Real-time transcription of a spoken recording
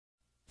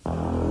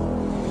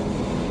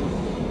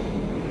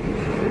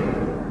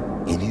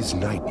his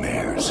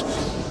nightmares,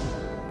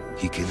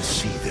 he can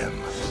see them.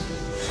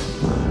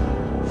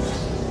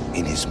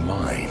 In his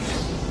mind,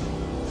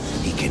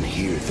 he can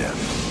hear them.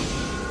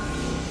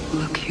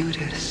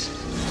 Locutus.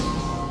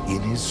 In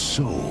his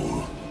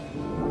soul,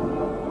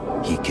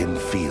 he can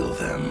feel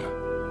them.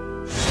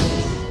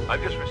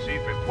 I've just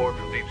received a report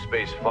from Deep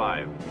Space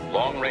 5.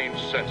 Long-range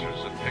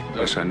sensors have picked up...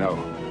 Yes, I know.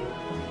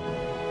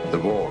 The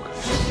Borg.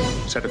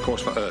 Set a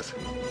course for Earth.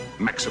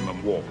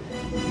 Maximum warp.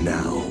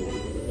 Now,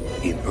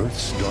 in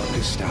Earth's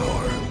darkest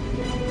hour,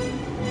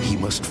 he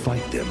must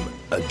fight them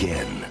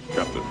again.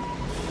 Captain,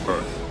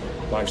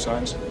 Earth. Life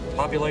signs?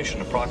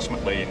 Population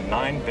approximately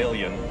 9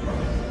 billion.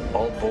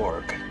 All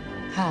Borg.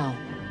 How?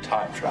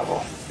 Time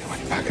travel. They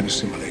went back and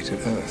assimilated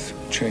Earth.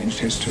 Changed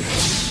history.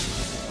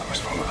 I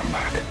must follow them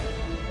back.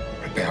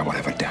 Repair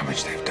whatever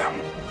damage they've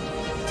done.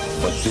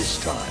 But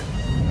this time,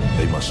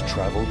 they must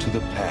travel to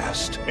the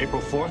past.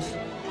 April 4th,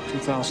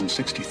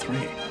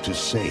 2063. To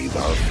save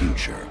our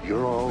future.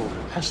 You're all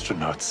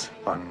astronauts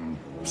on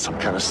some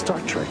kind of Star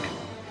Trek.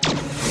 They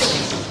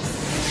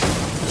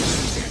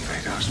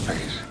invade our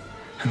space,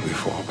 and we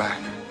fall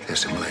back. They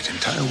assimilate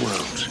entire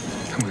worlds,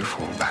 and we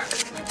fall back.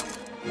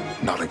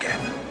 Not again.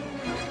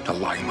 The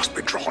line must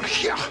be drawn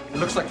here. It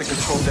looks like the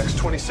control deck's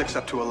 26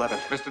 up to 11.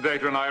 Mr.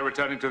 Data and I are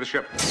returning to the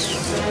ship.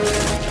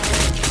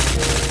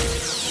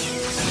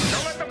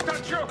 Don't let them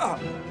touch you!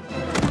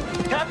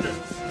 Captain!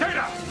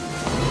 Data!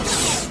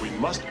 We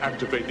must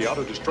activate the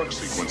auto-destruct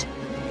sequence.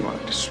 You want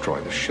to destroy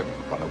the ship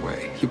and run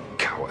away. You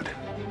coward.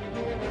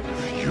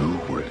 If you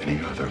were any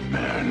other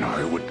man,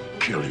 I would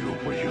kill you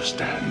where you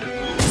stand.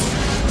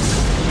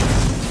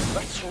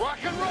 Let's rock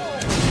and roll!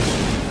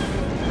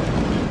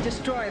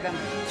 Destroy them.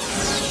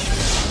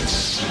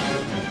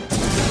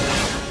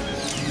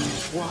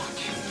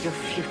 Watch your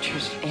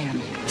futures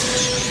end.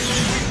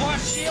 Our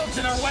shields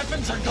and our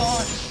weapons are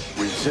gone.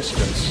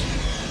 Resistance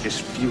is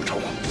futile.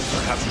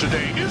 Perhaps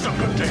today is a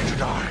good day to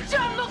die.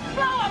 John, look,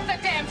 blow up the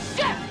damn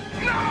ship!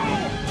 No!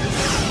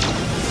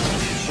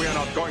 We are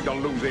not going to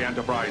lose the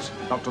Enterprise.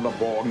 Not to the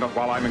Borg, not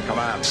while I'm in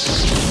command.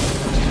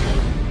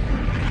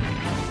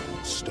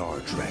 Star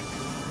Trek.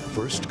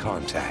 First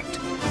Contact.